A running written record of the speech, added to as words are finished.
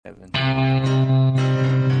Evan. And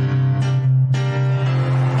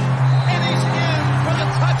he's in for the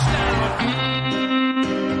touchdown.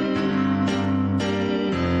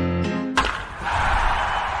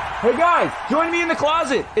 Hey guys, join me in the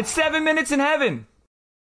closet. It's 7 minutes in heaven.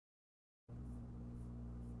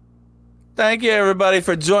 Thank you, everybody,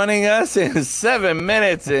 for joining us in 7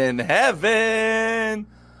 minutes in heaven.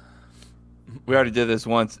 We already did this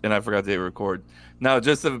once, and I forgot to hit record. No,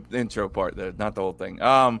 just the intro part there, not the whole thing.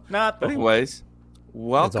 But anyways,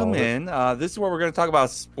 welcome in. This is where we're going to talk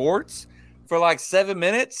about sports for like 7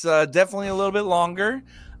 minutes, definitely a little bit longer.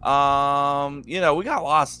 We got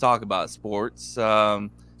lots to talk about sports,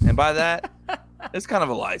 and by that, it's kind of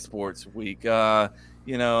a light sports week. We got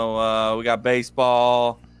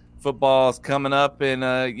baseball, football's coming up, and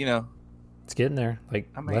it's getting there.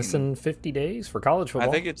 Less than 50 days for college football.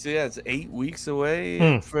 I think it's 8 weeks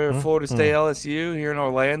away for Florida State LSU here in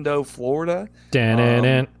Orlando, Florida.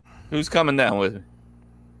 Who's coming down with it?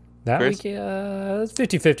 That Chris? week, it's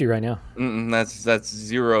 50-50 right now. That's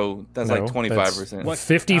zero. That's like 25%.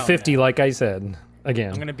 50-50, like I said. Again.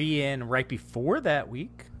 I'm going to be in right before that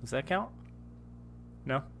week. Does that count?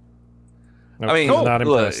 No? Nope, I mean, he's not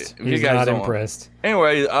impressed. Look, he's not impressed.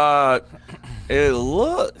 Anyway, it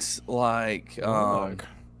looks like,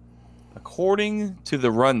 according to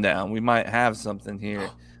the rundown, we might have something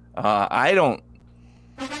here. I don't.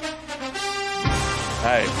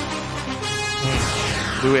 Hey,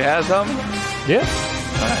 do we have something? Yeah.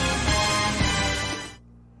 All right.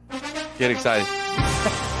 Get excited.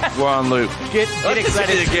 We're on loop. Get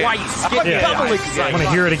excited twice. Get double excited. I want to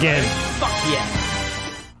hear it again. Fuck yeah.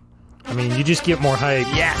 I mean, you just get more hype.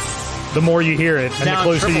 Yes. The more you hear it, and now the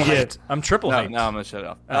closer you get. I'm triple hyped. No, I'm going to shut it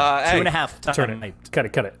off. 2.5 times Turn it. Cut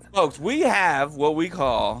it. Folks, we have what we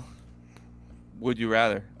call Would You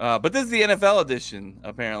Rather. But this is the NFL edition,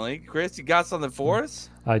 apparently. Chris, you got something for us?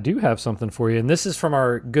 I do have something for you, and this is from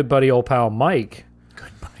our good buddy old pal, Mike.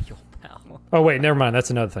 Good buddy old pal. Oh, wait, never mind. That's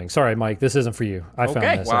another thing. Sorry, Mike. This isn't for you. I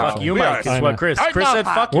found this. Wow. Fuck you, Mike. Is what Chris said.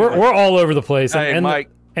 Fuck you. We're all over the place. Hey, and Mike.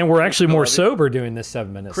 And we're actually more sober doing this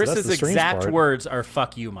 7 minutes. Chris's so that's the exact part. words are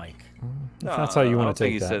 "fuck you, Mike." If that's how you want to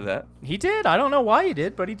take that. I don't think he said that. He did. I don't know why he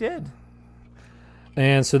did, but he did.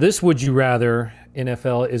 And so this Would You Rather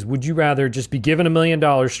NFL is: would you rather just be given $1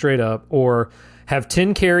 million straight up, or have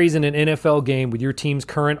 10 carries in an NFL game with your team's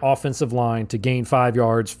current offensive line to gain 5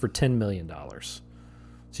 yards for $10 million? So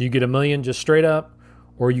you get $1 million just straight up,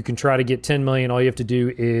 or you can try to get $10 million. All you have to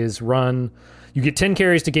do is run. You get 10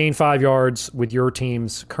 carries to gain 5 yards with your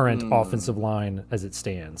team's current offensive line as it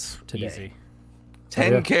stands today. Easy.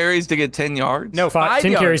 10 carries to get 10 yards? No, 5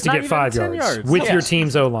 10 yards. carries to Not get even 5 10 yards with your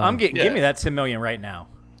team's O-line. Give me that $10 million right now.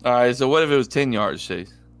 All right, so what if it was 10 yards,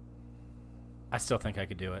 Chase? I still think I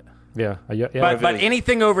could do it. Yeah. But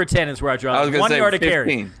anything over 10 is where I draw. I was gonna 1 say yard of 15.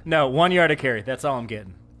 carry. No, 1 yard of carry. That's all I'm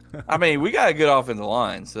getting. I mean, we got a good offensive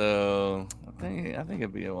line, so I think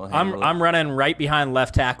it'd be able to handle it. I'm running right behind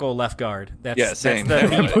left tackle, left guard. Same.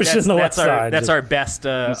 Pushing the left side. That's our best.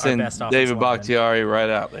 Our Send best offensive David lineman. Bakhtiari right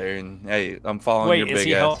out there, and hey, I'm following your Wait, big is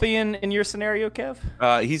he ass. healthy in your scenario, Kev?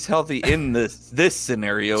 He's healthy in this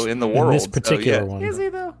scenario in the In world. this particular one. Is he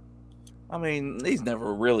though? I mean, he's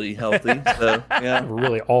never really healthy. So yeah,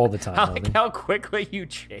 Really all the time. I like how quickly you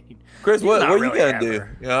change. Chris, what are you really gonna do?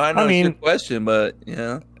 ever. I know I mean- it's your question, but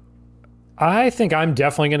I think I'm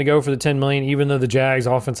definitely going to go for the $10 million, even though the Jags'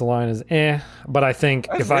 offensive line is But I think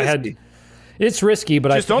That's if I had, risky. it's risky.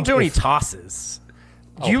 But Just I don't think do any if- tosses.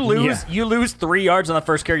 You lose 3 yards on the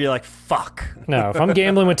first carry. You're like, fuck. No, if I'm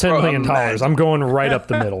gambling with $10 Bro, million, imagine. I'm going right up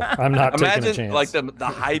the middle. I'm not taking a imagine chance. like the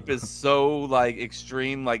hype is so like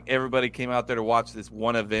extreme. Like everybody came out there to watch this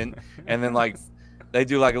one event, and then like they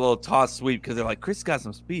do like a little toss sweep because they're like, Chris got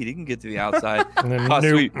some speed. He can get to the outside. And then Toss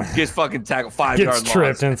nope. sweep, gets fucking tackled 5 Gets yards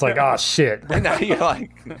tripped, and it's like, oh shit. And now you're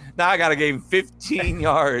like, now I got to gain 15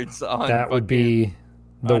 yards on That would be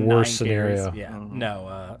the On worst 9 carries. scenario. Yeah.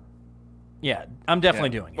 No. Yeah. I'm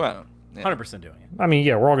definitely doing it. Well, yeah. 100% doing it. I mean,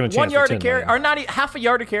 yeah, we're all going to chance 1 yard for of 10 carry, million. or not half a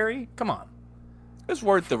yard of carry. Come on. It's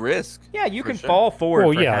worth the risk. Yeah, you can sure. fall forward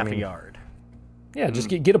Well, for yeah, I half mean- a yard. Yeah, just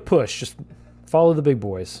get a push. Just follow the big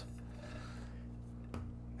boys.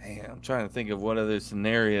 Man, I'm trying to think of what other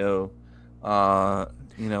scenario. I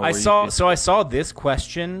saw this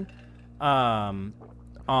question on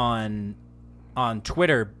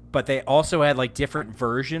Twitter, but they also had like different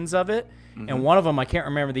versions of it. And one of them, I can't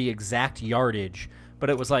remember the exact yardage, but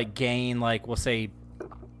it was like gain, like we'll say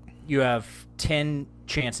you have 10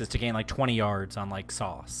 chances to gain like 20 yards on like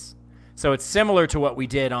sauce. So it's similar to what we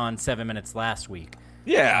did on 7 minutes last week.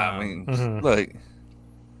 Yeah, I mean, look,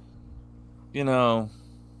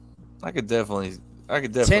 I could definitely. I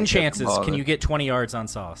could definitely 10 catch the chances. ball Can there. you get 20 yards on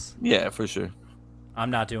Sauce? Yeah, for sure. I'm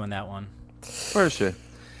not doing that one. For sure.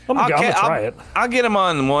 I'm gonna try it. I'll get him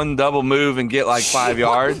on one double move and get like 5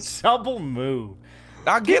 yards. Double move.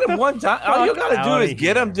 I'll get him one time. All you gotta do outta is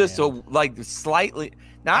get him here, just man. like slightly.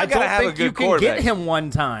 Now I I gotta don't have a think good you can quarterback. get him one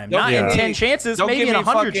time. Don't Not give in me- 10 chances, don't maybe give in me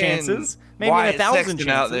 100 fucking chances, maybe in Wyatt 1,000 Sexton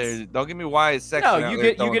out there. chances. Don't give me Wyatt Sexton. No, out you there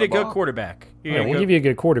get throwing a the good ball. quarterback. Yeah, we'll give you a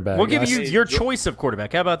good quarterback. We'll give I, you your choice of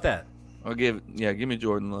quarterback. How about that? I'll give me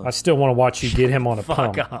Jordan Love. I still want to watch you get him on a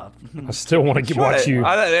Fuck pump. up. I still want to watch you.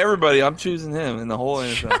 Everybody, I'm choosing him in the whole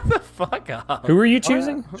NFL. Fuck up. Who are you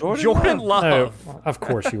choosing? Jordan Love. No, of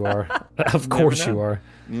course you are. Of course you are.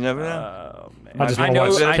 You never know. Oh, man. I just I wanna know,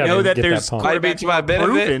 watch I Kevin know that get that there's pump. Might be quarterbacks to my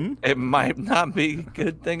benefit. proven. It might not be a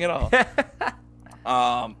good thing at all.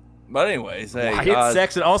 But anyways, hey, Wyatt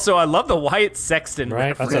Sexton. Also, I love the Wyatt Sexton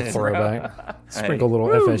Right? That's a reference, bro. throwback. Sprinkle a little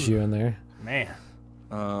Woo. FSU in there. Man.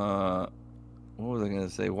 what was I gonna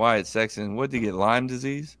say? Wyatt Sexton. What did he get? Lyme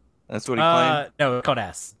disease? That's what he claimed. No, it's called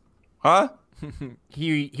acid. Huh?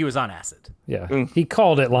 He was on acid. Yeah. Mm. He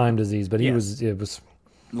called it Lyme disease, but Yeah. it was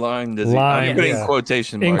Lyme disease. Lyme, I'm putting yeah.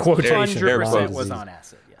 quotation In marks. quotation. Very 100% close. was on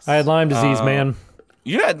acid. Yes. I had Lyme disease, man.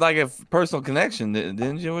 You had like a personal connection,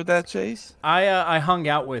 didn't you, with that Chase? I hung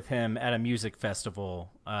out with him at a music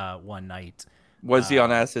festival one night. Was he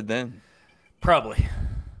on acid then? Probably.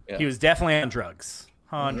 Yeah. He was definitely on drugs.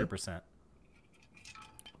 100%.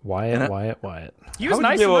 Wyatt. He was How would you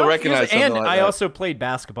nice be able to enough. recognize something and like I that? also played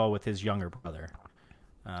basketball with his younger brother.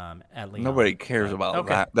 At Leon. Nobody cares about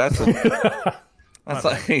Okay. that. That's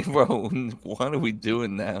like, bro, what are we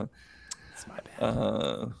doing now? That's my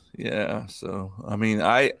bad. Yeah. So I mean,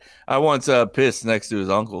 I once pissed next to his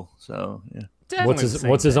uncle. So yeah. Definitely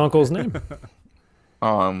What's his uncle's name?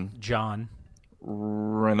 John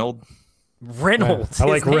Reynolds Reynolds. I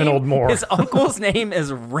like His name- Reynolds more. His uncle's name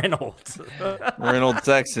is Reynolds.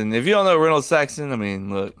 Sexton. If you don't know Reynolds Sexton, I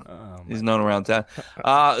mean, look, he's known around town.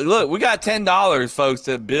 Look, we got $10, folks,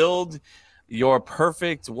 to build your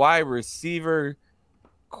perfect wide receiver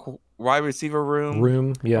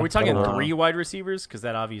room. Yeah. Are we talking that'll work. 3 wide receivers? Because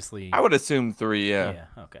that obviously. I would assume 3. Yeah.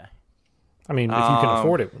 Yeah. Okay. I mean, if you can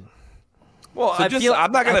afford it. Well, So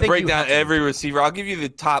I'm not going to break down every. every receiver. I'll give you the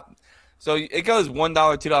top. So it goes $1,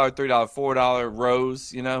 $2, $3, $4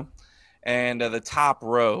 rows, you know, and the top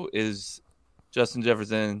row is Justin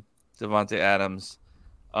Jefferson, Devontae Adams,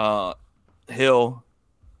 Hill,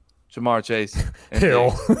 Jamar Chase, and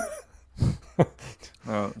Hill.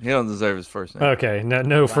 Oh, he don't deserve his first name. Okay,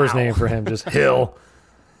 no first name for him, just Hill.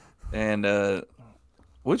 And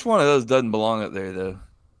which one of those doesn't belong up there, though?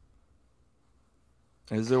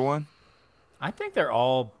 Is there one? I think they're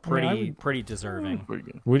all I pretty deserving. Pretty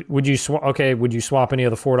good. Would you swap? Okay, would you swap any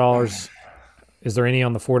of the $4? Is there any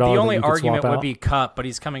on the $4? The only that you could argument swap would out? be Cup, but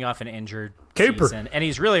he's coming off an injured Cooper. season, and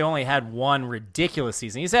he's really only had one ridiculous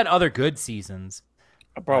season. He's had other good seasons.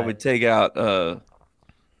 I'll probably take out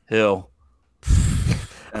Hill.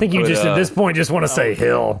 I think you just at this point just want to say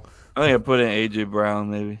Hill. I think I put in A.J. Brown,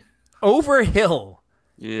 maybe. Over Hill.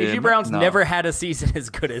 Yeah, A.J. Brown's no, never had a season as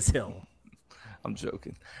good as Hill. I'm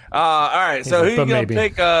joking. All right, so who you But gonna maybe.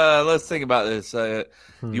 pick? Let's think about this.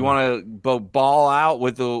 You want to ball out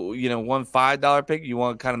with the one $5 pick? You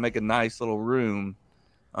want to kind of make a nice little room.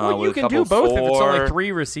 Well, with you a can couple do both if it's only 4.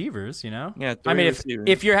 3 receivers, Yeah, Yeah, I mean, receivers.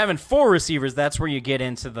 if you're having 4 receivers, that's where you get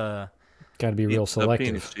into the Got to be real the selective.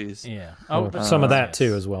 penis cheese. yeah. Well, some of that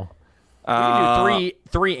too as well. You can do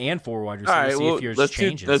three and 4 wide receivers. All right, See well, if yours let's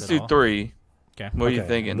changes. do at all. 3. Okay. What are you Okay,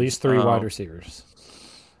 thinking? At least 3 wide receivers.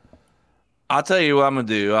 I'll tell you what I'm gonna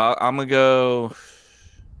do. I'm gonna go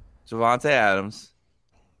Javonte Adams.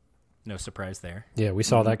 No surprise there. Yeah, we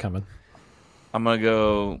saw that coming. I'm gonna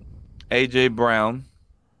go A.J. Brown.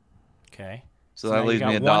 Okay. So that now leaves you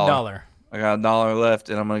me got $1. I got $1 left,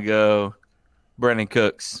 and I'm gonna go Brandon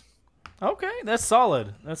Cooks. Okay, that's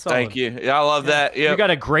solid. That's solid. Thank you. Yeah, I love that. Yeah. You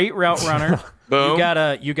got a great route runner. Boom.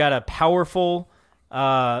 You got a powerful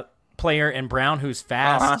player in Brown who's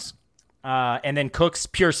fast, and then Cooks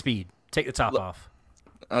pure speed. Take the top off.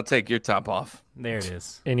 I'll take your top off. There it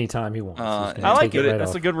is. Anytime he wants. He's I gonna I like take it. right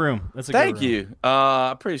That's off. a good room. That's a Thank good room. you.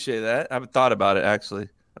 I appreciate that. I haven't thought about it, actually.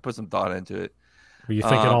 I put some thought into it. Were you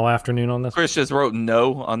thinking all afternoon on this? Chris just wrote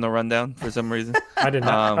no on the rundown for some reason. I did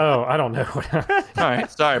not. I don't know. All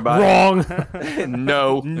right. Sorry about Wrong. it.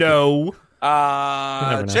 No. No.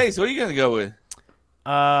 never know. Chase, what are you going to go with?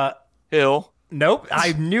 Hill. Nope.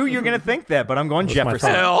 I knew you were gonna think that, but I'm going my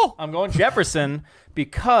Jefferson. thought. I'm going Jefferson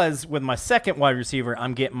because with my second wide receiver,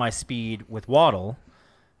 I'm getting my speed with Waddle.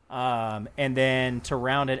 And then to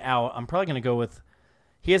round it out, I'm probably going to go with.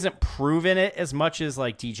 He hasn't proven it as much as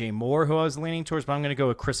like DJ Moore, who I was leaning towards, but I'm going to go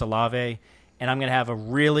with Chris Olave. and I'm going to have a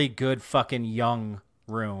really good fucking young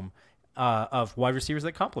room of wide receivers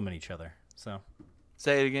that complement each other. So,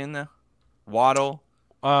 say it again now. Waddle,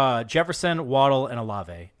 Jefferson, Waddle, and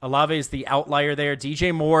Olave. Olave is the outlier there.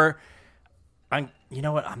 DJ Moore. You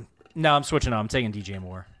know what? I'm switching on. I'm taking DJ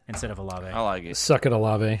Moore instead of Olave. I like it. Suck it,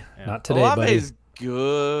 Olave. Not today, Olave's buddy.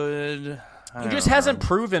 good. He just hasn't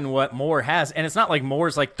proven what Moore has, and it's not like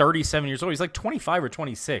Moore's like 37 years old. He's like 25 or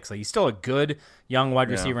 26. Like he's still a good young wide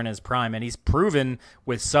receiver in his prime, and he's proven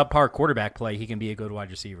with subpar quarterback play he can be a good wide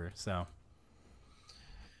receiver. So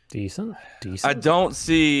decent. I don't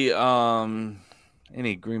see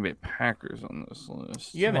any Green Bay Packers on this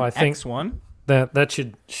list. you have Well, an I think- X1. That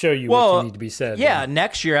should show you what you need to be said. Yeah,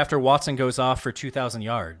 next year after Watson goes off for 2,000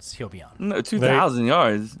 yards, he'll be on. No, 2,000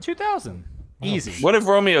 yards. 2,000. Easy. What if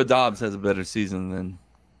Romeo Dobbs has a better season than?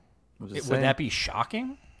 Would that be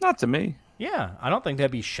shocking? Not to me. Yeah, I don't think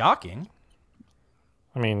that'd be shocking.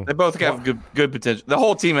 I mean, They both have good potential. The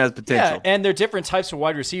whole team has potential. Yeah, and they're different types of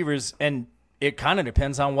wide receivers, and it kind of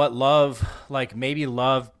depends on what Love, like maybe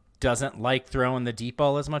Love doesn't like throwing the deep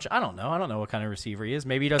ball as much. I don't know. I don't know what kind of receiver he is.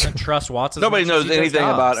 Maybe he doesn't trust Watson. Nobody knows anything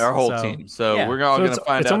about our whole team. team, so yeah. we're all going to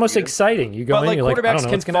find out. it's almost together. exciting. You go But in, like you're like, I quarterbacks don't know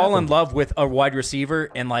can what's gonna fall in happen. love with a wide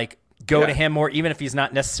receiver and like go Yeah. to him more, even if he's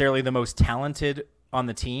not necessarily the most talented on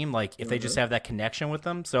the team. Like if they just have that connection with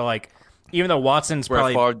them. So like even though Watson's Brett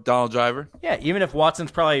probably Favre, Donald Driver. yeah, even if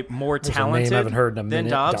Watson's probably more a name I talented haven't heard in a than minute,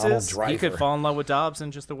 Dobbs Donald is, he Driver. could fall in love with Dobbs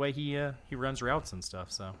and just the way he runs routes and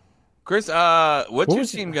stuff. So Chris, what's your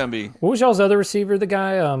was- team going to be? What was y'all's other receiver? The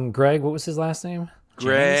guy, Greg. What was his last name?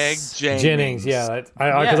 Greg Jennings. Jennings. Yeah, because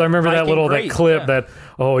I Yeah, remember that Viking little great, that clip yeah.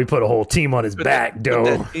 that he put a whole team on his back, Put though.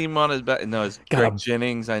 that team on his back. No, it's Got Greg a-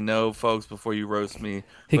 Jennings. I know, folks, before you roast me.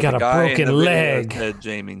 He But got the a guy in broken the video leg. said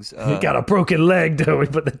Jennings. He got a broken leg, though. He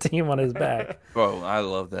put the team on his back. Bro, I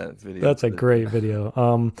love that video. That's a great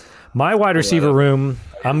video. My wide receiver room,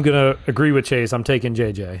 I'm gonna agree with Chase. I'm taking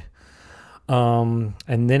JJ. And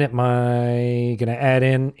then am I gonna add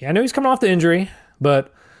in? I know he's coming off the injury,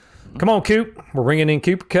 but come on, Coop. We're bringing in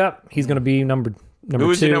Cooper Cup. He's gonna be number Who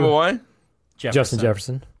was 2. your number one? Justin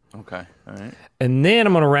Jefferson. Okay, all right. And then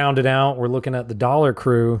I'm gonna round it out. We're looking at the Dollar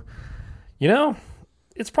Crew. You know,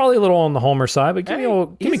 it's probably a little on the homer side, but give Hey, me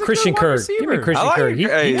he's a Christian good wide Kirk. Give me receiver. Christian I like Kirk. it. He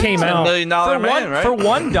Hey, came he's a out. $1 million man, right? for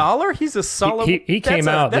 $1, he's a solid. He came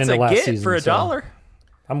out That's in the a last get season, for so- $1.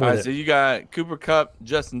 I'm All with right, it. so you got Cooper Cup,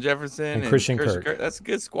 Justin Jefferson, and Christian Kirk. That's a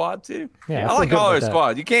good squad too. Yeah, I I feel like good all our about that.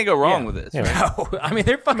 squads. You can't go wrong Yeah. with this. Yeah. No, I mean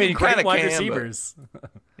they're fucking you great kinda wide can, but- receivers.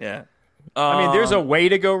 Yeah. I mean, there's a way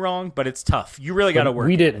to go wrong, but it's tough. You really got to work.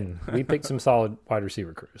 We at didn't. We picked some solid wide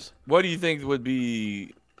receiver crews. What do you think would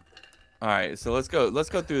be? All right, so let's go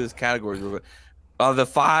through this categories real quick. Of the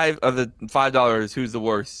 $5, who's the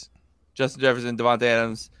worst? Justin Jefferson, Devontae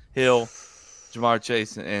Adams, Hill, Jamar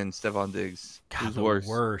Chase, and Stephon Diggs. Who's the worse?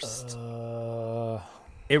 worst. Uh,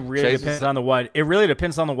 It really Chase depends is- on the wide. It really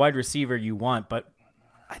depends on the wide receiver you want, but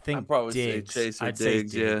I think I'd probably say Diggs. Chase or I'd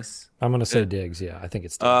Diggs, say yeah. Diggs. I'm gonna say Diggs. Yeah, I think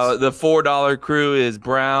it's Diggs. The $4 crew is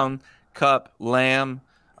Brown, Cup, Lamb,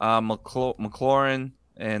 McLaurin,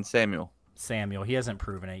 and Samuel. Samuel, he hasn't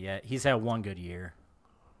proven it yet. He's had one good year.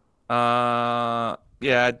 Yeah,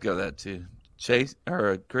 I'd go that too. Chase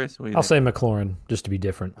or Chris? What do you I'll think? say McLaurin just to be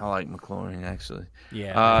different. I like McLaurin actually.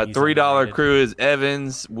 Yeah. he's $3 underrated. crew is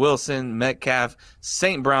Evans, Wilson, Metcalf,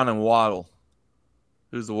 St. Brown, and Waddle.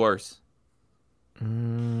 Who's the worst?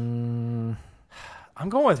 I'm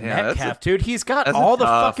going with Yeah, that's Metcalf, a- dude. He's got that's a all the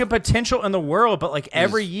tough- fucking potential in the world, but like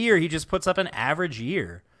every year he just puts up an average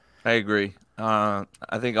year. I agree. I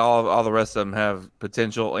think all the rest of them have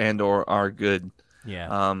potential and or are good.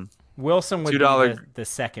 Yeah. Wilson would be $2 the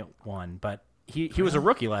second one, but he was a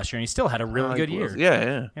rookie last year and he still had a really good year.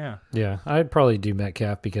 Yeah. Yeah. Yeah, I'd probably do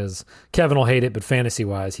Metcalf because Kevin will hate it, but fantasy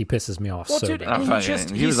wise, he pisses me off Well, so dude, bad. I'm He's fucking- just-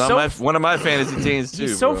 he he's was on so one of my fantasy teams too.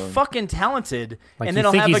 He's so bro. fucking talented, Like, and you then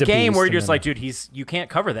he'll think have he's a a game beast, where you're and just then- like, dude, you can't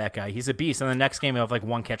cover that guy. He's a beast. And the next game he'll have like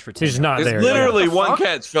one catch for 10. He's not It's there. literally What the one fuck?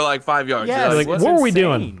 catch for like 5 yards. Yeah, You're Like, like, it's what were we insane.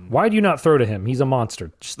 doing? Why do you not throw to him? He's a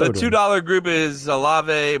monster. Just throw the to him. $2 group is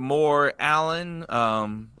Olave, Moore, Allen,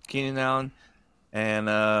 Keenan Allen, and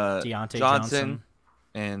Deontay Johnson.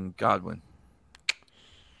 and Godwin.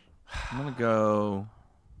 I'm gonna go.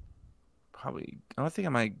 Probably. I think I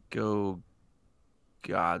might go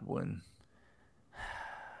Godwin.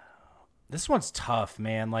 This one's tough,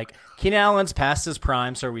 man. Like Keenan Allen's past his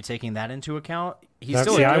prime, so are we taking that into account? He's That's-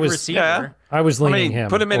 still see, a I good was- receiver. Yeah. I was I leaning mean, him.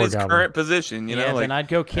 put him in or his Godwin. current position. You know, Yeah, like, then I'd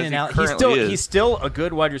go as Keenan he Allen. currently is. He's still a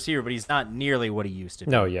good wide receiver, but he's not nearly what he used to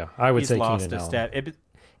be. No, yeah, I would He's say lost Keenan a Allen. step.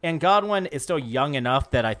 And Godwin is still young enough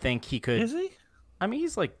that I think he could. Is he? I mean,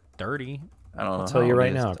 he's like 30. I don't know. I'll tell how you old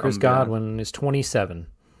right he is. now, Chris I'm bad. Godwin is 27.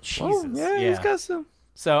 Jesus. yeah, he's got some.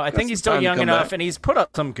 So I think he's still time to young come enough, back. and he's put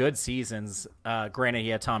up some good seasons. Granted, he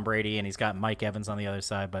had Tom Brady, and he's got Mike Evans on the other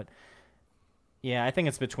side, but yeah, I think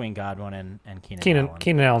it's between Godwin and Keenan Allen.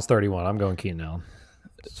 Keenan Allen's 31. I'm going Keenan Allen.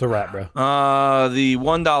 It's a wrap, bro. The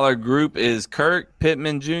 $1 group is Kirk,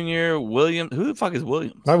 Pittman Jr., Williams. Who the fuck is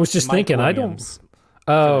Williams? I was just Mike thinking. Williams.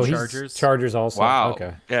 Oh, the he's Chargers. Chargers also. Wow.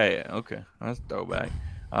 Okay. Yeah. Okay. That's throwback.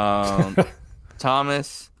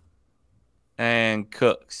 Thomas and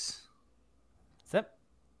Cooks. Is that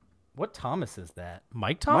what Thomas is that?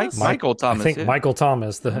 Mike Thomas? Michael Thomas. I think yeah, Michael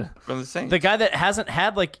Thomas, the from the Saints. The guy that hasn't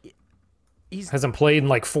had hasn't played in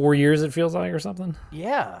like 4 years. It feels like, or something.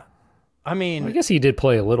 yeah. I mean, I guess he did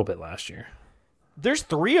play a little bit last year. there's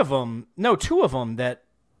two of them that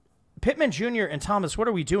Pittman Jr. and Thomas. What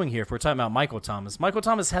are we doing here if we're talking about Michael Thomas? Michael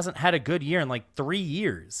Thomas hasn't had a good year in like 3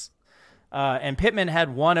 years. And Pittman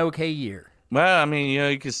had one okay year. Well, I mean,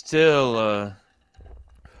 you could still.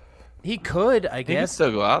 He could, I He could guess.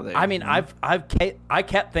 still go out there. I mean, I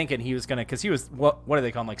kept thinking he was gonna, because he was what do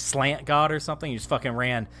they call him, like slant god or something? He just fucking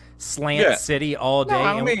ran slant city all day. No,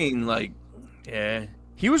 I and mean, like, yeah.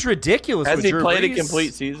 he was ridiculous. Has with he Drew played Brees. a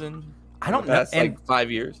complete season? I don't know. That's And like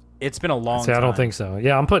 5 years. it's been a long See, time. I don't think so.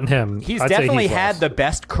 Yeah, I'm putting him. He's I'd say definitely he's had lost. the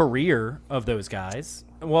best career of those guys.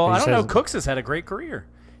 Well, He I don't know. says- Cooks has had a great career.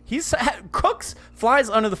 Cooks flies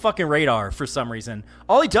under the fucking radar for some reason.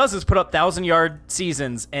 All he does is put up 1,000-yard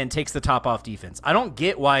seasons and takes the top off defense. I don't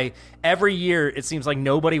get why every year it seems like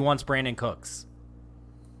nobody wants Brandon Cooks.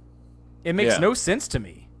 It makes no sense to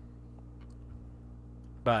me.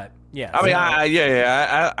 But yeah, I mean,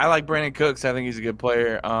 I like Brandon Cooks. I think he's a good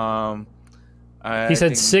player. He's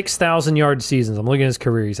had 6,000 yard seasons. I'm looking at his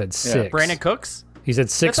career. He's had six. Brandon Cooks. He's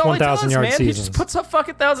had six That's all he 1,000 does, yard man. seasons. He just puts up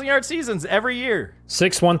fucking 1,000-yard seasons every year.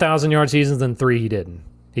 6 1,000 yard seasons, and 3 he didn't.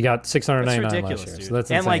 He got That's 699 ridiculous, last year. dude. So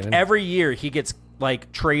that's and insane. like every year he gets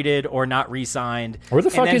like traded or not re-signed. Where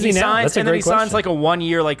the fuck and then is he now? Signs, That's a and then great he signs question. like a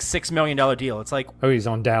 1-year, like $6 million deal. It's like, Oh, he's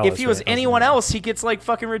on Dallas. if he was right? anyone else, he gets like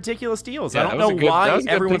fucking ridiculous deals. I that don't was know a good, that why was a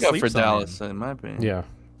good everyone pickup sleeps for on Dallas, him. in my opinion. Yeah.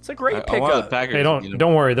 It's a great I want the pickup. Packers. Hey, to get him.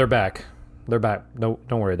 don't worry. They're back. They're back. No,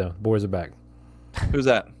 don't worry though. Boys are back. Who's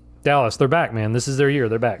that? Dallas, they're back, man. This is their year.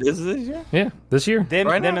 They're back. This is this year? Yeah, this year. Them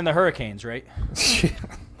Right now? and the Hurricanes, right?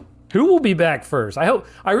 Who will be back first?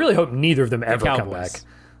 I really hope neither of them ever come Cowboys. back.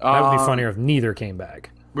 That would be funnier if neither came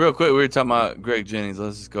back. Real quick, we were talking about Greg Jennings.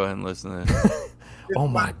 Let's just go ahead and listen to this. Oh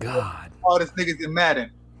my God. All this niggas in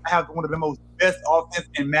Madden. I have one of the most best offense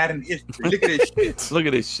in Madden history. Look at this shit. Look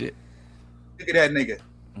at this shit. Look at that nigga.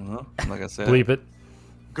 Like I said. Bleep it.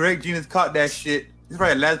 Greg Jennings caught that shit. He's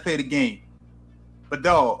right, last play of the game. But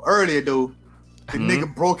dog, earlier though, the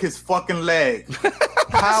nigga broke his fucking leg.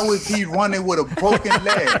 How is he running with a broken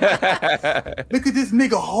leg? Look at this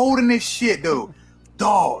nigga holding this shit though.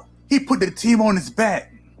 Dog, he put the team on his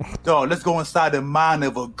back. Dog, let's go inside the mind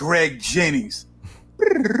of a Greg Jennings.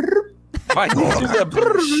 Mike, you do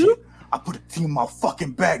that Shit. I put the team on my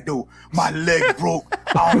fucking back though. My leg broke.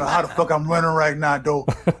 I don't know how the fuck I'm running right now though.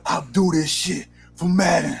 I'll do this shit for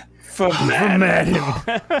Madden. for Madden.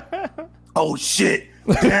 Oh shit.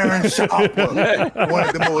 Darren Sharper, one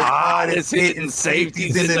of the most hardest hitting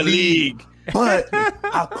safeties in the league. But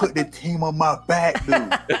I put the team on my back,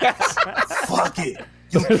 dude. Fuck it.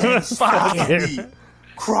 You can't stop me.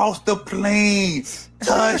 Cross the plane.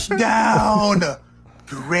 Touchdown.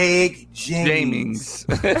 Greg Jennings.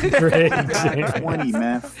 Greg Jennings. 20,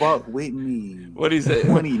 man. Fuck with me. What do you say?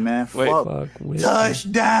 20, man. Wait. Fuck. Fuck with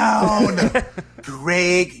Touchdown.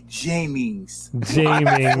 Greg Jennings.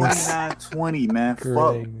 Jamings. 29-20, man. Fuck.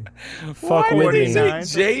 Greg. Fuck What with do you me.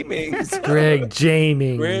 say? Jamings. Greg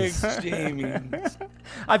Jamings. Greg Jamings.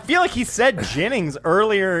 I feel like he said Jennings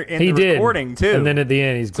earlier in He the did. recording too. And then at the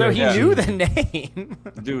end, he's so Greg he Yeah. knew Jennings. the name.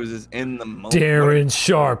 Dude was just in the moment. Darren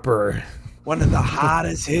Sharper. One of the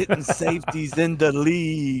hottest hitting safeties in the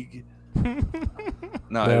league.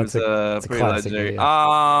 No, it was it's a pretty classic legendary.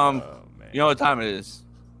 video. You know what time it is?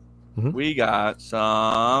 Mhm. We got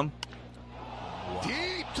some.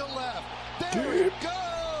 Deep to left. There it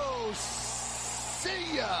goes.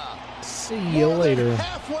 See ya. See you More than later.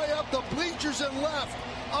 halfway up the bleachers and left.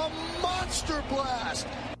 A monster blast.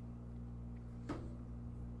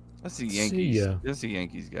 That's the See Yankees. ya. That's the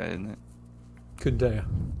Yankees guy, isn't it? Good day.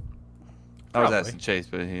 I was Probably. asking Chase,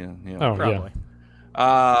 but he. Oh, Probably.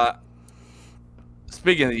 Uh,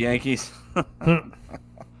 speaking of the Yankees,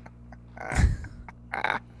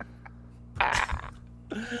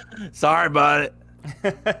 sorry about it.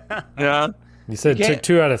 Yeah, You said You took can't-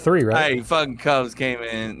 2 out of 3, right? hey, fucking Cubs came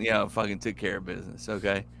in, fucking took care of business.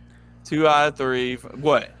 Okay, 2 out of 3.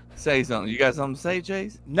 What? Say something. You got something to say,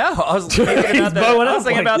 Chase? No, I was thinking about the. bowing I was up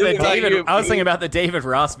thinking like about the you. David. You- I was thinking about the David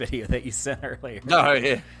Ross video that you sent earlier. No,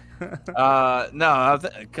 yeah. No,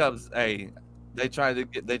 Cubs. Hey, they tried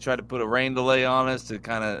to put a rain delay on us to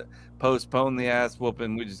kind of postpone the ass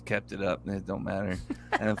whooping. We just kept it up. It don't matter.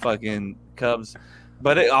 And fucking Cubs.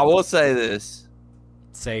 But I will say this.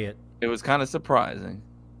 Say it. It was kind of surprising.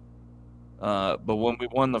 But when we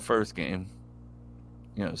won the first game,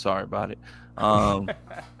 sorry about it.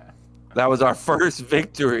 That was our first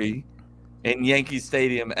victory in Yankee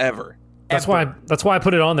Stadium ever. That's why I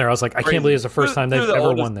put it on there. I was like, I can't believe it's the first time they've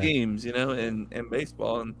ever won that. Teams, in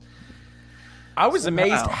baseball. And I was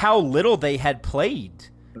amazed how little they had played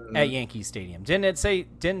at Yankee Stadium.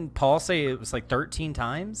 Didn't Paul say it was like 13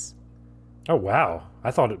 times? Oh wow! I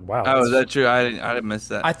thought it. Wow. Oh, is that true? I didn't miss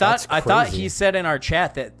that. I thought crazy. he said in our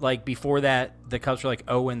chat that like before that the Cubs were like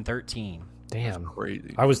 0-13. Damn.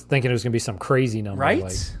 Crazy. I was thinking it was gonna be some crazy number. Right?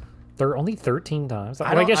 Like, they're only 13 times. Well,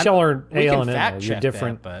 I don't- guess y'all are We AL can and fact NL. You're check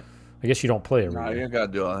different. that, I guess you don't play every No, year. you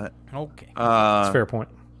gotta do all that. but okay. That's a fair point.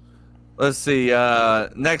 Let's see.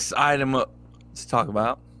 Next item to talk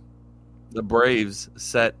about: the Braves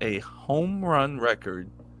set a home run record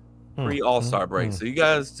pre-All-Star break. So you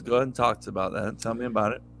guys go ahead and talk about that. Tell me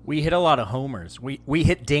about it. We hit a lot of homers. We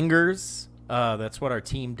hit dingers. That's what our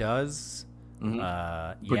team does. Put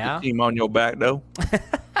Yeah. the team on your back, though.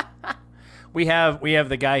 We have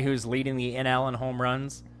the guy who's leading the NL in home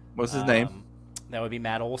runs. What's his name? That would be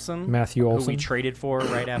Matt Olson. Matthew Who we Olson. traded for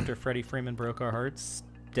right after Freddie Freeman broke our hearts.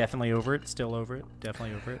 Definitely over it. Still over it.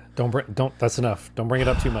 Definitely over it. Don't. That's enough. Don't bring it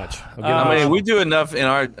up too much. I'll get I it. mean, we do enough in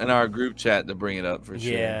our group chat to bring it up for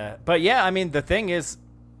sure. Yeah. But yeah, I mean, the thing is,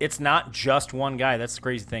 it's not just one guy. That's the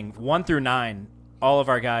crazy thing. 1 through 9, all of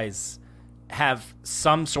our guys have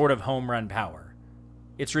some sort of home run power.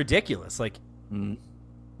 It's ridiculous. Like,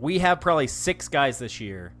 we have probably 6 guys this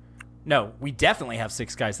year. No, we definitely have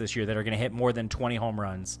 6 guys this year that are going to hit more than 20 home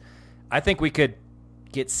runs. I think we could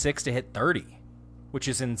get 6 to hit 30, which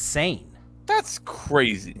is insane. That's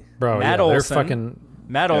crazy. Bro, Matt yeah, they're Olson. fucking.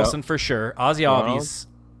 Matt Olson for sure. Ozzy Ronald. Albies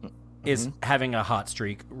is having a hot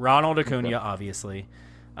streak. Ronald Acuna, obviously.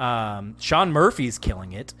 Sean Murphy's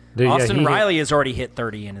killing it. Dude, yeah, Austin he hit- Riley has already hit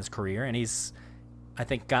 30 in his career, and he's, I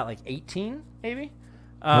think, got like 18, maybe?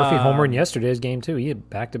 Murphy homered in yesterday's game too. He had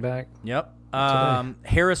back to back. Yep.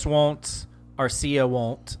 Harris won't. Arcia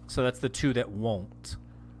won't. So that's the 2 that won't.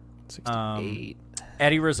 68.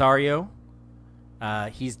 Eddie Rosario.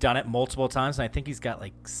 He's done it multiple times, and I think he's got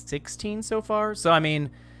like 16 so far. So, I mean,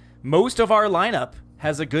 most of our lineup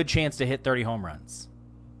has a good chance to hit 30 home runs.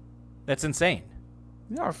 That's insane.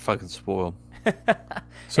 You are fucking spoiled.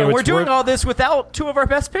 So And we're it's doing worth- all this without 2 of our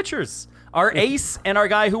best pitchers. Our ace and our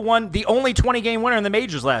guy who won the only 20-game winner in the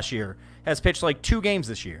majors last year has pitched like 2 games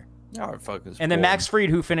this year. You are fucking spoiled. And then Max Fried,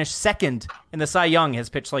 who finished second in the Cy Young, has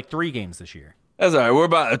pitched like 3 games this year. That's all right. We're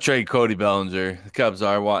about to trade Cody Bellinger. The Cubs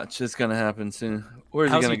are. Watch. It's going to happen soon. Where's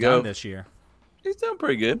How's he going he to go? done this year? He's done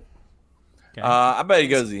pretty good. Okay. I bet he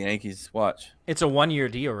goes to the Yankees. Watch. It's a 1-year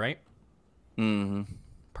deal, right? Mm-hmm.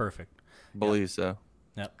 Perfect. Believe so.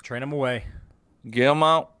 Yep. Trade him away. Get him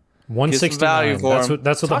out. 169. for That's him. what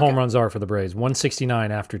the Talk- home runs are for the Braves.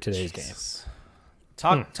 169 after today's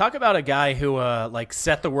game. Talk about a guy who like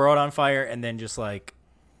set the world on fire and then just like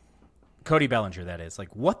Cody Bellinger, that is.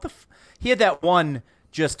 Like, what the he had that one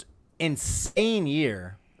just insane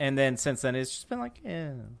year, and then since then it's just been like,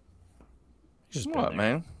 yeah. What,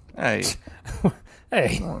 man? Hey.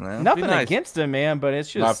 Hey, Come on, man. Nothing Be nice. against him, man, but it's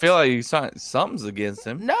just I feel like something's against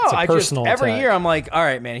him. no, a I just personal every attack. year I'm like, all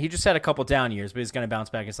right, man, he just had a couple down years, but he's gonna bounce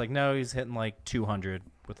back. It's like, no, he's hitting like 200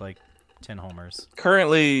 with like 10 homers.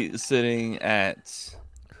 Currently sitting at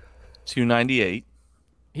 298.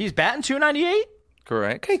 He's batting 298.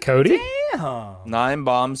 Correct. hey, Cody. Damn. 9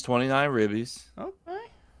 bombs, 29 ribbies, Okay.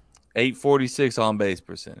 846 on base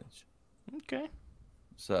percentage. Okay.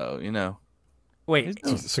 So, Wait.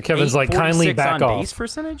 So Kevin's like, kindly 846 back on off. base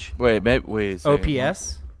percentage. wait a second.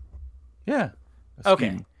 OPS. Yeah. Okay.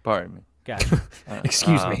 Excuse me. Pardon me. Gotcha.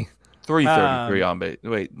 Excuse me. 333 on base.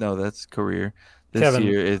 Wait, no, that's career. This Kevin.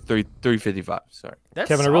 year is 355. Sorry. That's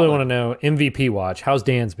Kevin, I really solid. want to know MVP watch. How's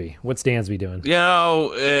Dansby? What's Dansby doing?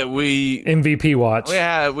 We MVP watch. we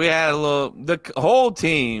had a little whole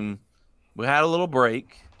team. We had a little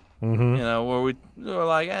break. Mm-hmm. Where we were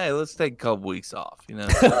like, hey, let's take a couple weeks off.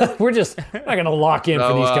 We're just not going to lock in for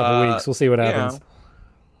So, these couple weeks. We'll see what you happens. know,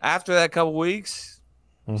 after that couple weeks,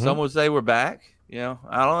 some would say we're back. I don't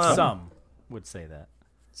know. Some would say that.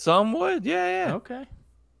 Some would, yeah. Okay.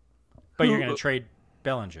 But you're going to trade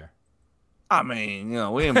Bellinger. I mean,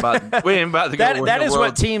 we ain't about to go win That is the what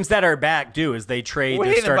World. teams that are back do is they trade We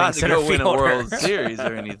their ain't starting about to center go win a World fielder. Series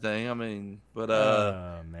or anything. I mean, but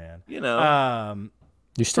Oh man.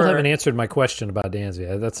 You still haven't answered my question about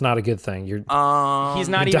Dansby. That's not a good thing. You're He's not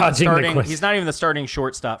You're even the dodging the starting. question. He's not even the starting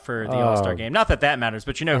shortstop for the All-Star game. Not that matters,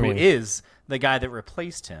 but who mean- is the guy that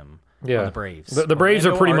replaced him on the Braves? The Braves are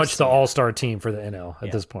Orlando pretty much the Arcia. all-star team for the NL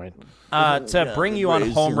at this point. To bring you on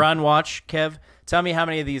Braves, home yeah. run watch, Kev, tell me how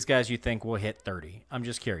many of these guys you think will hit 30. I'm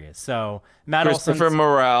just curious. So Matt Christopher Olson's,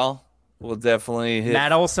 Morale will definitely hit.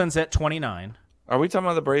 Matt Olson's at 29. Are we talking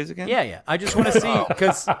about the Braves again? Yeah. I just want to see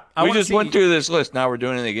because We just went through this list. Now we're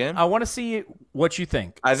doing it again. I want to see what you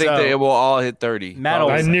think. I think So, they will all hit 30. Matt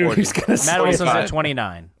Probably Olson. I knew 40. he was going to say Matt Olson's at 25.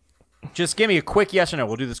 29. Just give me a quick yes or no.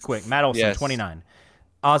 We'll do this quick. Matt Olson, Yes. 29.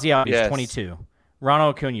 Ozzie Albies, Yes. 22.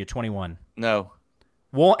 Ronald Acuna, 21. No.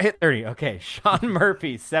 Won't hit 30. Okay. Sean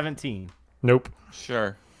Murphy, 17. Nope.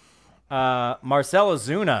 Sure. Marcell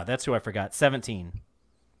Ozuna, that's who I forgot, 17.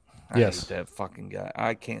 Yes. I hate that fucking guy.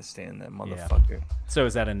 I can't stand that motherfucker. So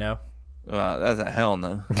is that a no? That's a hell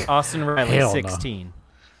no. Austin Riley, Hell no. 16.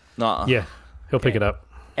 Nah. Yeah, he'll pick it up.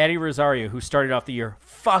 Eddie Rosario, who started off the year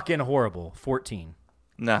fucking horrible, 14.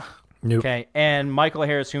 Nah. Nope. Okay. And Michael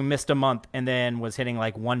Harris, who missed a month and then was hitting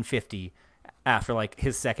like 150 after like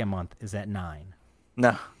his second month, is at 9.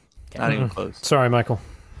 Nah. Not even close. Sorry, Michael.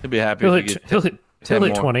 He'll be happy He'll if he hit, gets he'll hit, 10 he'll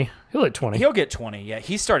hit more. 20. He'll hit 20. He'll get 20. Yeah.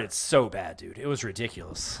 He started so bad, dude. It was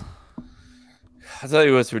ridiculous. I'll tell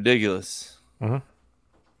you what's ridiculous. Mhm.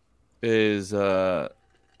 Is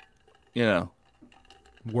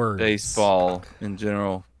Words. baseball in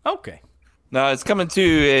general. Okay. No, it's coming to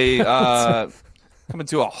a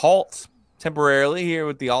halt temporarily here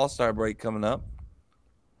with the All-Star break coming up.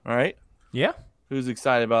 All right. Yeah. Who's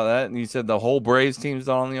excited about that? And you said the whole Braves team's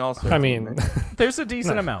not on the All-Star. I team, mean, right? There's a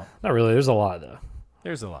decent amount. not really. There's a lot, though.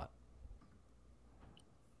 There's a lot.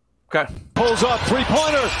 Okay. Pulls up,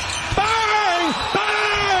 three-pointer. Bang!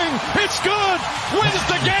 Bang! It's good! Wins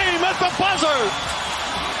the game at the buzzer!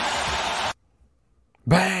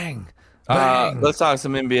 Bang! Let's talk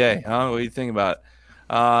some NBA. What do you think about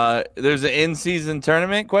it? There's an in-season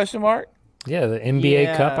tournament? Question mark. Yeah, the NBA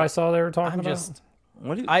Yeah, Cup I saw they were talking I'm about. just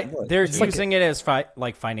What do you? what? they're like using it as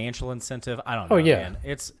like financial incentive. I don't know. Oh, yeah. Man.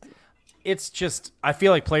 It's just I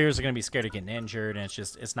feel like players are going to be scared of getting injured, and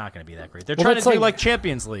it's not going to be that great. They're Well, trying to that's do like- like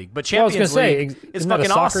Champions League, but Well, I was Champions gonna say, League is isn't that a fucking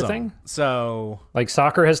soccer awesome. thing? So Like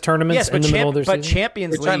soccer has tournaments yes, in but the middle of their season.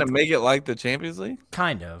 Champions They're trying League to make it like the Champions League.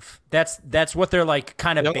 kind of that's what they're like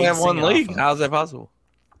kind of They only have basing one it off league. of. How's that possible?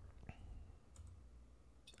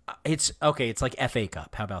 It's okay. It's like FA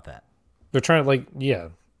Cup. How about that? They're trying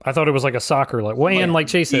to I thought it was like a soccer and like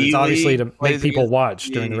Chase said, it's obviously to plays make people against watch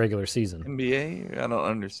the during the regular season. NBA? I don't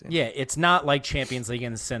understand. Yeah, it's not like Champions League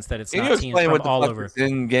in the sense that it's Can you not teams explain from what the all fuck over. is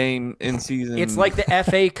in-game, in-season? It's like the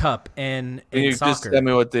FA Cup in Can you just soccer. tell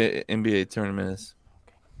me what the NBA tournament is?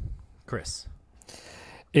 Chris.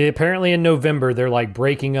 Apparently in November they're like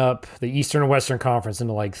breaking up the Eastern and Western Conference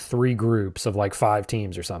into like 3 groups of like 5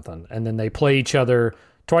 teams or something, and then they play each other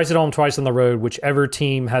twice at home, twice on the road. Whichever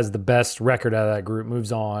team has the best record out of that group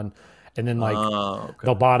moves on, and then like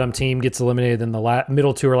the bottom team gets eliminated. Then the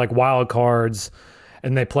middle 2 are like wild cards,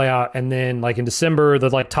 and they play out. And then like in December,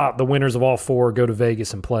 the winners of all 4 go to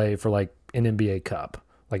Vegas and play for like an NBA Cup,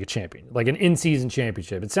 like a champion, like an in-season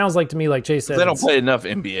championship. It sounds like to me, like Chase said, They don't it's- play enough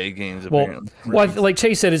NBA games. Well, Apparently. like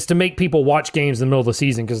Chase said, it's to make people watch games in the middle of the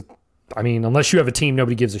season because, I mean, unless you have a team,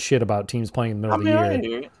 nobody gives a shit about teams playing in the middle of the I year.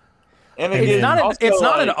 hear you. And It's again, not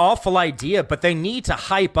also, an like, awful idea, but they need to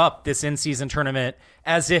hype up this in-season tournament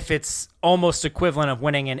as if it's almost equivalent of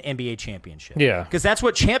winning an NBA championship. Yeah. Because that's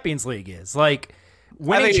what Champions League is. Like I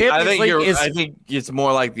winning think Champions League is I think it's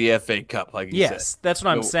more like the FA Cup, like you said. yes, that's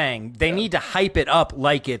what I'm saying. They need to hype it up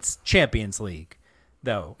like it's Champions League,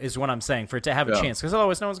 though, is what I'm saying, for it to have a Yeah. chance. Because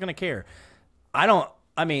otherwise, no one's going to care. I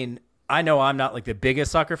know I'm not like the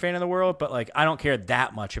biggest soccer fan in the world, but like I don't care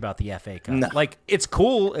that much about the FA Cup. No. Like it's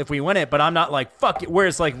cool if we win it, but I'm not like fuck it.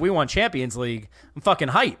 Whereas like we won Champions League, I'm fucking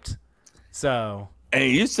hyped. So And it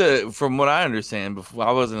used to, from what I understand, before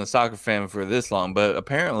I wasn't a soccer fan for this long, but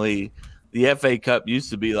apparently the FA Cup used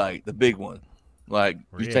to be like the big one. Like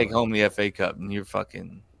you take home the FA Cup and you're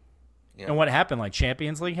fucking. and what happened? Like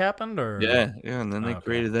Champions League happened, or Yeah, and then they Okay.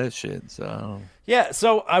 created that shit. So yeah.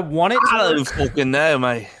 So I want it to I work. don't fucking know,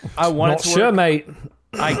 mate. I want Not it to sure, work. mate.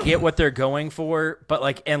 I get what they're going for, but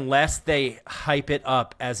like unless they hype it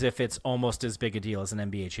up as if it's almost as big a deal as an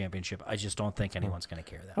NBA championship, I just don't think anyone's going to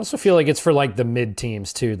care I that. also feel like it's for like the mid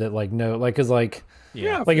teams too that like no, like, cause like,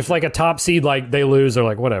 Yeah. like if like a top seed, like they lose, they're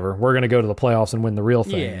like, whatever, we're going to go to the playoffs and win the real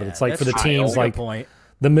thing. Yeah, But it's like for the that's teams a good like point.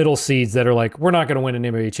 the middle seeds that are like, we're not going to win an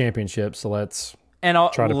NBA championship, so let's try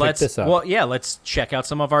to pick this up. Well, yeah, let's check out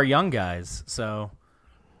some of our young guys. So,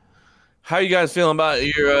 how you guys feeling about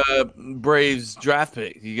your Braves draft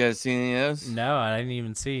pick? You guys see any of those? no, I didn't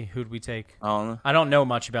even see who'd we take. I don't know. I don't know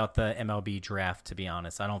much about the MLB draft, to be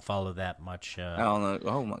honest. I don't follow that much I don't know.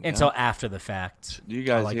 Oh my god! until after the fact. Do you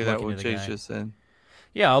guys I like hear that? looking What into the Chase guy. just said.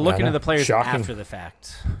 Yeah, I'll look I into know. the players Shocking. after the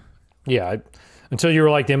fact. Yeah, until you were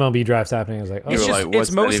like, the MLB draft's happening, I was like, oh, You It's were just like, what's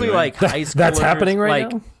it's that mostly even like high schoolers. that's happening right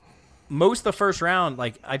like, now? Most of the first round,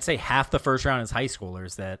 like I'd say half the first round is high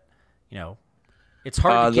schoolers that, it's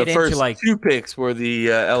hard to The get first into like two picks were the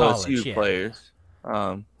LSU college, yeah. players.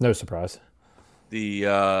 No surprise. The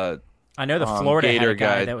I know the Florida had Gator a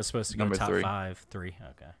guy guy, that was supposed to go number top 3. 3.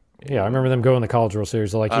 Okay. Yeah, I remember them going to the College World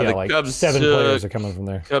Series. They're like, The like Cubs 7 took- players are coming from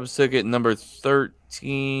there. Cubs took it number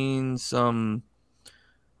 13.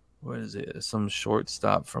 What is it? Some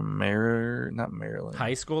shortstop from not Maryland.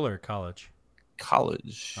 High school or college?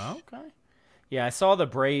 College. Okay. Yeah, I saw the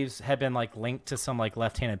Braves had been like linked to some like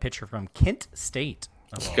left-handed pitcher from Kent State.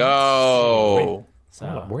 Let's go. So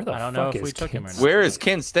Where the I don't know fuck if we is took him or Kent not. Where is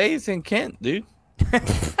Kent State? It's in Kent, dude.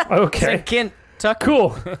 Okay. It's in Kentucky.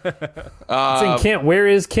 Cool. It's in Kent. Where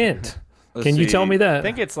is Kent? Let's Can you tell see. me that? I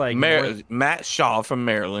think it's like Matt Shaw from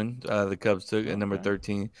Maryland. The Cubs took at number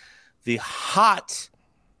 13. The hot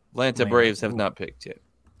Atlanta Braves have not picked yet.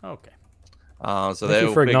 Okay. So Thank they you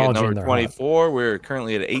will for pick at acknowledging number they're 24. We're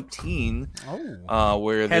currently at 18.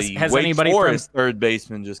 Where Has the Wake anybody Forest third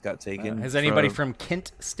baseman just got taken. Has anybody from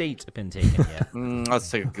Kent State been taken yet?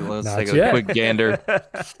 Let's take Not a yet. quick gander.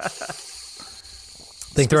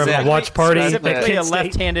 Think they're having a watch party at Specifically a Kent State?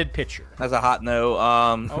 left-handed pitcher. That's a hot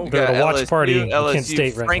no. We They're got at a watch LSU, party in LSU Kent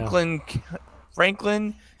State right now.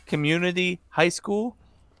 Franklin Community High School.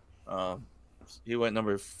 He went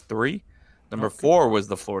number 3. Number 4 was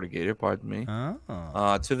the Florida Gator. Pardon me.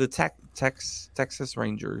 To the Texas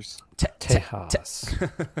Rangers. Tejas.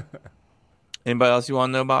 Anybody else you want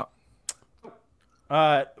to know about?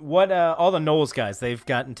 What all the Knowles guys they've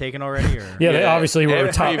gotten taken already? Or? Yeah, they obviously were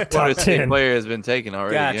Every top Florida State 10. player has been taken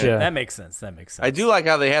already. Gotcha. Yeah. That makes sense. I do like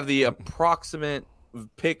how they have the approximate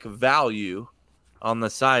pick value on the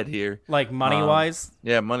side here. Like money-wise?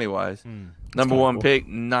 Yeah, money-wise. Number 1 pick,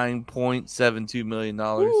 $9.72 million.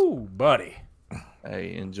 Ooh, buddy.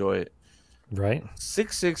 Hey, enjoy it. Right?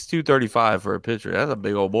 6'6", 235 for a pitcher. That's a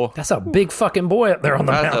big old boy. That's a big fucking boy up there on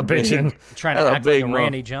the That's a mound big- pitching. Trying to That's a act like big a month.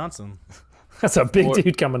 Randy Johnson. That's a big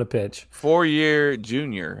dude coming to pitch. 4-year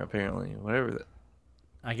junior, apparently. Whatever that.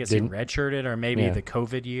 I guess Didn't- he redshirted, or maybe Yeah. the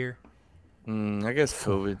COVID year. I guess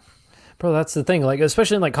COVID. Bro, that's the thing. Like,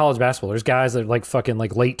 especially in like college basketball, there's guys that are like fucking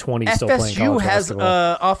like late 20s still playing FSU college has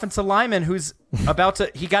basketball. offensive lineman who's about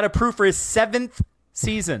to. He got approved for his 7th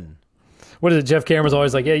season. What is it? Jeff Cameron's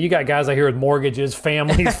always like, yeah, you got guys out here with mortgages,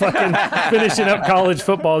 families, fucking finishing up college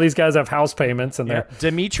football. These guys have house payments, and they're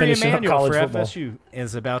Dimitri finishing up Emmanuel college for football. FSU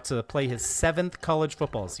is about to play his 7th college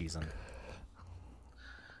football season.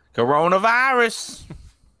 Coronavirus.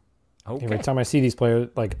 Every time I see these players,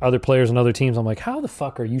 like other players and other teams, I'm like, how the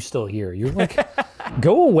fuck are you still here? You're like,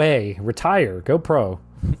 go away, retire, go pro.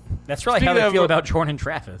 That's really how Speaking they of- feel about Jordan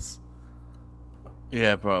Travis.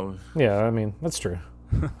 Yeah, probably. Yeah, I mean, that's true.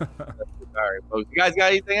 All right, folks. You guys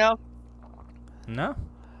got anything else? No.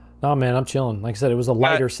 No, man, I'm chilling. Like I said, it was a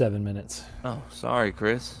lighter 7 minutes. Oh, sorry,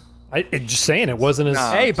 Chris. Just saying, it wasn't as.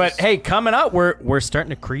 Nah. Hey, but hey, coming up, we're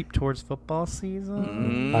starting to creep towards football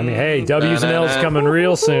season. I mean, hey, W's and L's coming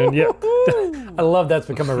real soon. Yeah, I love that's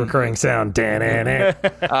become a recurring sound. Get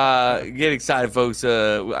excited, folks.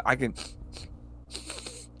 I can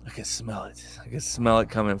smell it. I can smell it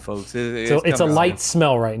coming, folks. So it's a coming. light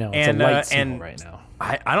smell right now. It's And, a light smell and- right now.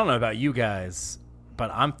 I don't know about you guys, but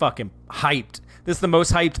I'm fucking hyped. This is the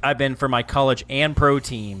most hyped I've been for my college and pro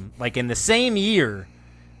team, like in the same year,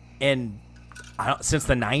 and since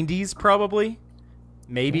the '90s, probably,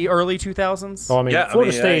 maybe early 2000s. Oh, I mean, Yeah, I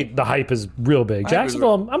Florida mean, State, hey. the hype is real big.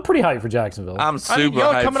 Jacksonville, I'm pretty hyped for Jacksonville. I'm super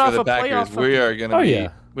y'all hyped coming for off the a playoff Packers. We are gonna Oh, be.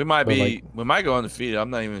 yeah. We might But, be. like- we might go undefeated. I'm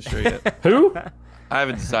not even sure yet. Who? I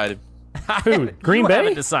haven't decided. Who? Green You Bay?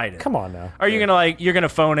 haven't decided. Come on now. Are you gonna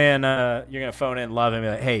phone in? You're gonna phone in Love and be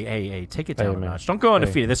like, hey, take it down Hey, a man. notch. Don't go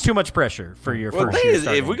undefeated. There's too much pressure for your Well, the first thing year. is, if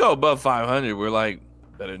starting. we go above 500, we're like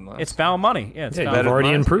better than last. It's found money. Yeah, it's Yeah, found you've better already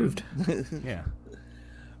than mine. improved. Yeah.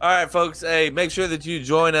 All right, folks. Hey, make sure that you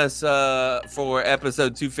join us for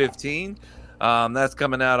episode 215. That's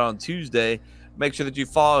coming out on Tuesday. Make sure that you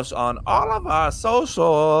follow us on all of our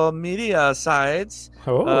social media sites.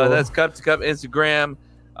 Oh. That's Cup to Cup, Instagram,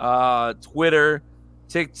 Twitter,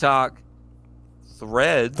 TikTok,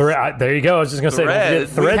 Threads. There you go. I was just gonna say, don't forget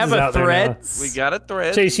Threads. Threads We have is a out there now. Threads. We got a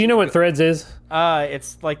Thread. Chase, you know what Threads is?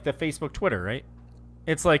 It's like the Facebook Twitter, right?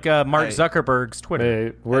 It's like Mark Zuckerberg's Twitter.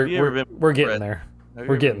 Hey, we're getting Thread? there.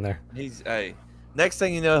 We're getting there. Next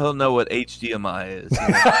thing you know, he'll know what HDMI is,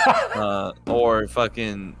 or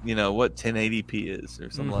fucking, what 1080p is, or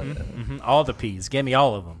something like that. Mm-hmm. All the P's. Give me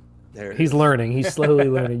all of them. There it He's is. learning. He's slowly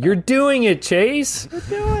learning. You're doing it, Chase. You're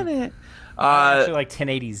doing it. Actually, like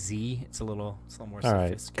 1080Z. It's a little more All right,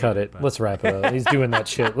 sophisticated. cut it. but- Let's wrap it up. He's doing that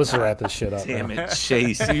shit. Let's wrap this shit up. Damn now. it,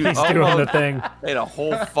 Chase! You He's doing the almost thing. made a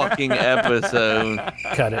whole fucking episode.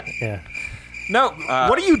 Cut it. Yeah. No,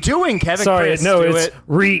 what are you doing, Kevin? Sorry. Chris, No, do it's it.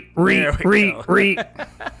 re.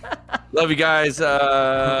 Love you guys.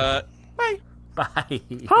 Bye. Bye.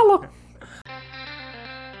 Holla.